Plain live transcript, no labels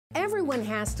Everyone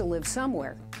has to live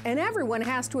somewhere, and everyone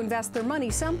has to invest their money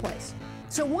someplace.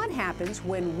 So what happens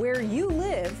when where you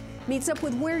live meets up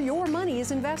with where your money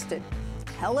is invested?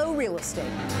 Hello, real estate.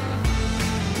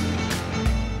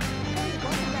 Hey,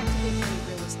 welcome back to Big Money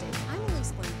Real Estate. I'm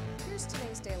Elise Lynn. Here's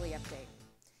today's daily update.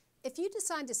 If you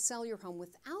decide to sell your home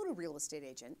without a real estate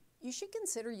agent, you should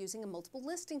consider using a multiple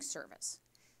listing service.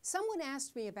 Someone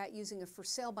asked me about using a for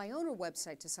sale by owner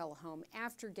website to sell a home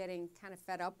after getting kind of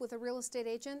fed up with a real estate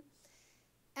agent.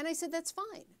 And I said, that's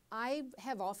fine. I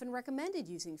have often recommended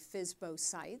using FSBO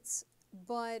sites,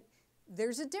 but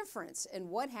there's a difference in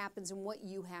what happens and what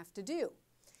you have to do.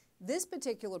 This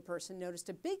particular person noticed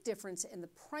a big difference in the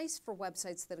price for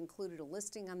websites that included a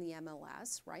listing on the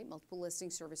MLS, right, multiple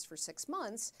listing service for 6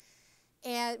 months,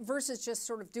 and versus just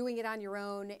sort of doing it on your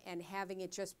own and having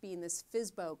it just be in this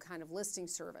FSBO kind of listing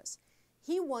service.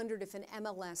 He wondered if an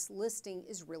MLS listing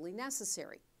is really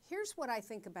necessary. Here's what I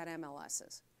think about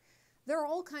MLSs. There are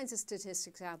all kinds of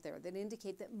statistics out there that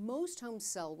indicate that most homes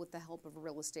sell with the help of a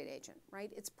real estate agent,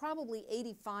 right? It's probably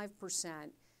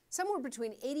 85%, somewhere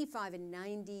between 85 and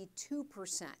 92%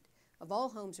 of all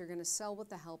homes are going to sell with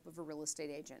the help of a real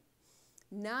estate agent.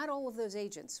 Not all of those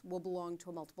agents will belong to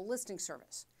a multiple listing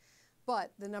service.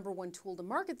 But the number one tool to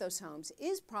market those homes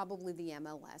is probably the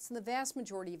MLS, and the vast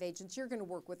majority of agents you're going to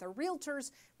work with are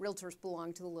realtors. Realtors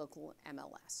belong to the local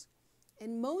MLS.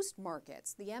 In most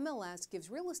markets, the MLS gives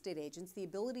real estate agents the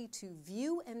ability to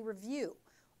view and review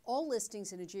all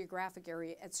listings in a geographic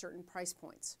area at certain price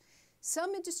points.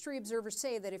 Some industry observers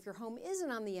say that if your home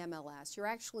isn't on the MLS, you're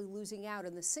actually losing out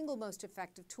on the single most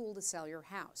effective tool to sell your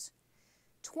house.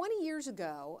 20 years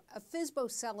ago, a FSBO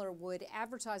seller would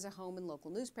advertise a home in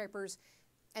local newspapers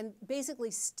and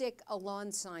basically stick a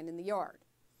lawn sign in the yard.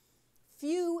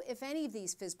 Few, if any, of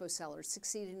these FSBO sellers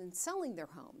succeeded in selling their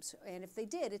homes, and if they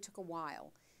did, it took a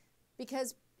while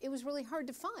because it was really hard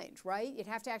to find, right? You'd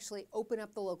have to actually open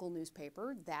up the local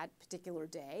newspaper that particular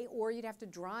day, or you'd have to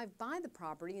drive by the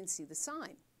property and see the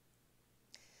sign.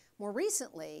 More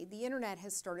recently, the internet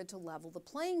has started to level the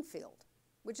playing field,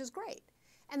 which is great.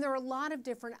 And there are a lot of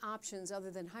different options other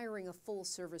than hiring a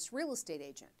full-service real estate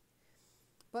agent.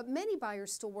 But many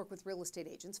buyers still work with real estate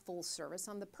agents full service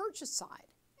on the purchase side.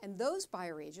 And those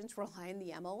buyer agents rely on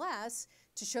the MLS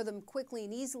to show them quickly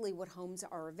and easily what homes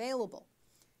are available.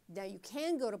 Now, you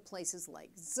can go to places like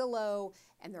Zillow,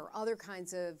 and there are other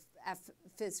kinds of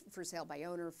for sale by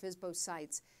owner, FSBO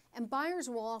sites. And buyers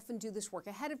will often do this work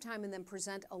ahead of time and then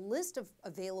present a list of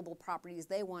available properties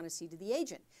they want to see to the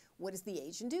agent. What does the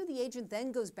agent do? The agent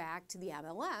then goes back to the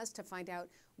MLS to find out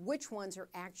which ones are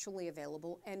actually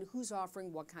available and who's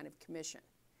offering what kind of commission.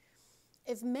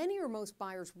 If many or most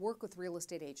buyers work with real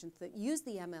estate agents that use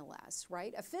the MLS,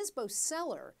 right, a FSBO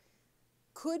seller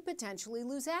could potentially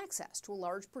lose access to a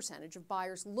large percentage of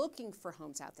buyers looking for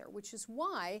homes out there, which is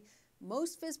why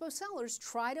most FSBO sellers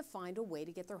try to find a way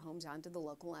to get their homes onto the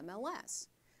local MLS.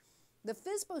 The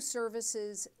FSBO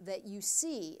services that you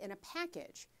see in a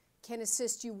package can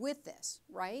assist you with this,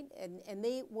 right? And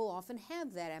they will often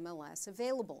have that MLS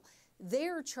available.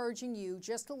 They're charging you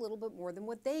just a little bit more than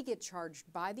what they get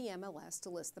charged by the MLS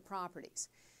to list the properties.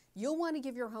 You'll want to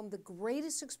give your home the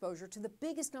greatest exposure to the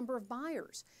biggest number of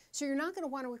buyers. So you're not going to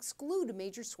want to exclude a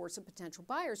major source of potential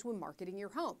buyers when marketing your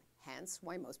home, hence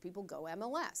why most people go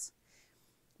MLS.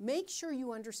 Make sure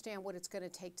you understand what it's going to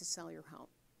take to sell your home.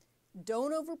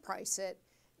 Don't overprice it,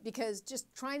 because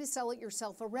just trying to sell it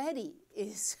yourself already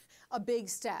is a big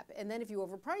step. And then if you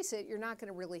overprice it, you're not going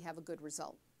to really have a good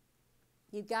result.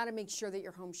 You've got to make sure that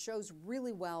your home shows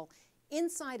really well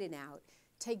inside and out.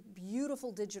 Take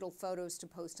beautiful digital photos to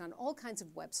post on all kinds of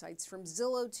websites, from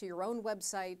Zillow to your own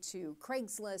website to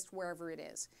Craigslist, wherever it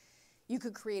is. You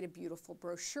could create a beautiful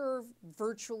brochure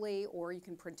virtually, or you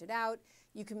can print it out.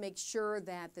 You can make sure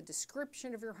that the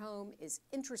description of your home is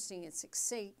interesting and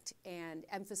succinct and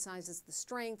emphasizes the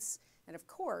strengths, and of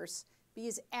course, be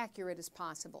as accurate as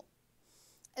possible.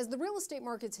 As the real estate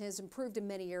market has improved in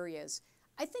many areas,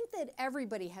 I think that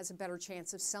everybody has a better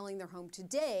chance of selling their home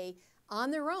today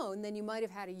on their own than you might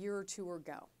have had a year or two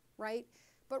ago, right?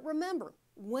 But remember,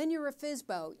 when you're a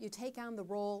FSBO, you take on the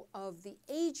role of the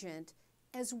agent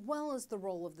as well as the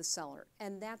role of the seller,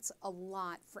 and that's a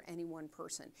lot for any one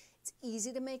person. It's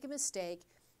easy to make a mistake,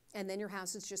 and then your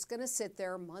house is just going to sit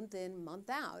there month in, month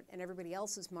out, and everybody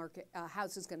else's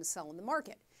house is going to sell in the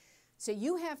market. So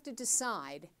you have to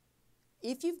decide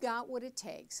if you've got what it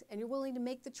takes and you're willing to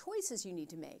make the choices you need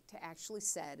to make to actually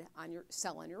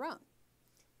sell on your own.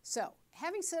 So,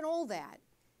 having said all that,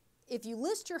 if you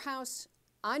list your house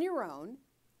on your own,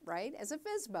 right, as a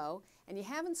FSBO, and you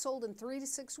haven't sold in 3 to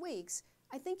 6 weeks,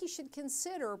 I think you should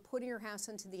consider putting your house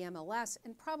into the MLS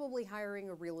and probably hiring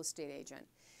a real estate agent.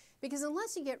 Because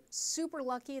unless you get super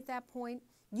lucky at that point,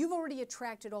 you've already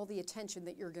attracted all the attention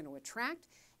that you're going to attract,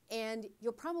 and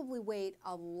you'll probably wait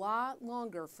a lot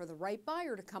longer for the right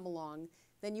buyer to come along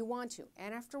than you want to.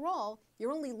 And after all,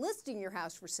 you're only listing your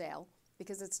house for sale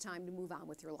because it's time to move on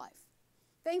with your life.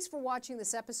 Thanks for watching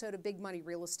this episode of Big Money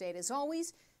Real Estate. As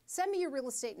always, send me your real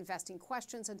estate investing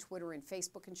questions on Twitter and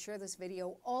Facebook and share this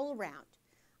video all around.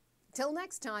 Till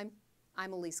next time,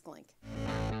 I'm Elise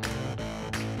Glink.